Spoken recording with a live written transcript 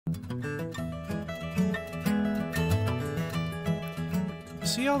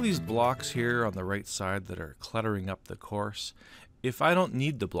See all these blocks here on the right side that are cluttering up the course? If I don't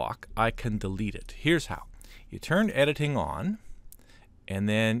need the block, I can delete it. Here's how. You turn editing on, and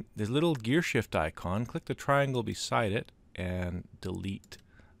then there's a little gear shift icon. Click the triangle beside it and delete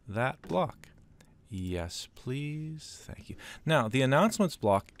that block. Yes, please. Thank you. Now, the announcements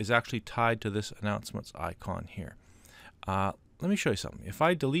block is actually tied to this announcements icon here. Let me show you something. If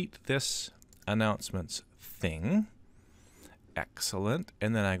I delete this announcements thing, excellent,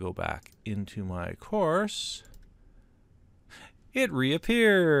 and then I go back into my course, it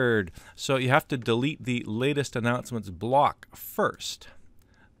reappeared. So you have to delete the latest announcements block first.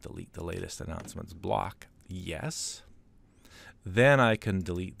 Delete the latest announcements block. Yes. Then I can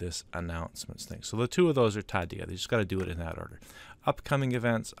delete this announcements thing. So the two of those are tied together. You just got to do it in that order. Upcoming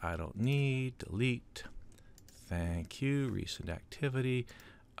events, I don't need. Delete. Thank you. Recent activity,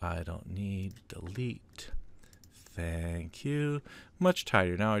 I don't need. Delete. Thank you. Much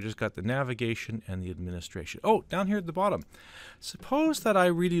tighter. Now I just got the navigation and the administration. Oh, down here at the bottom. Suppose that I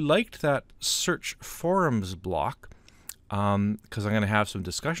really liked that search forums block, because I'm going to have some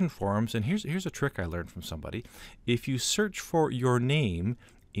discussion forums. And here's a trick I learned from somebody. If you search for your name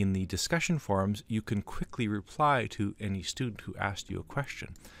in the discussion forums, you can quickly reply to any student who asked you a question.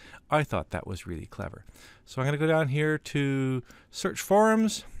 I thought that was really clever. So I'm going to go down here to search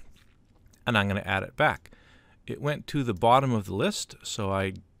forums, and I'm going to add it back. It went to the bottom of the list, so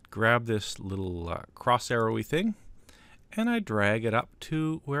I grab this little cross arrowy thing, and I drag it up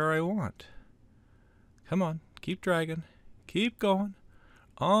to where I want. Come on, keep dragging. Keep going.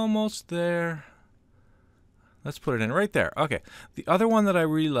 Almost there. Let's put it in right there. Okay. The other one that I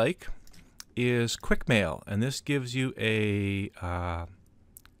really like is Quick Mail, and this gives you a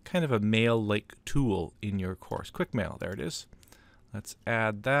kind of a mail-like tool in your course. Quick Mail, there it is. Let's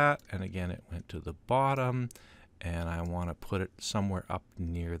add that, and again, it went to the bottom, and I want to put it somewhere up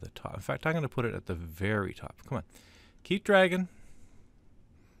near the top. In fact, I'm going to put it at the very top. Come on. Keep dragging.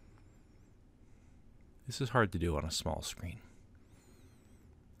 This is hard to do on a small screen.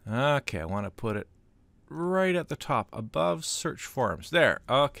 Okay, I want to put it right at the top, above search forums. There.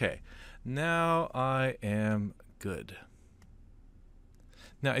 Okay. Now I am good.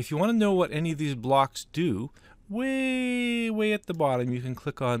 Now, if you want to know what any of these blocks do, way at the bottom, you can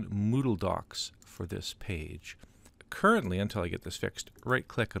click on Moodle Docs for this page. Currently, until I get this fixed,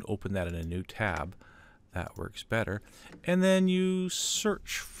 right-click and open that in a new tab. That works better. And then you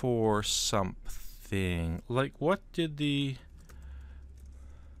search for something. Like, what did the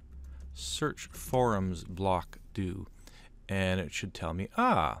search forums block do? And it should tell me,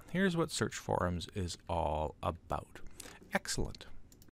 here's what search forums is all about. Excellent.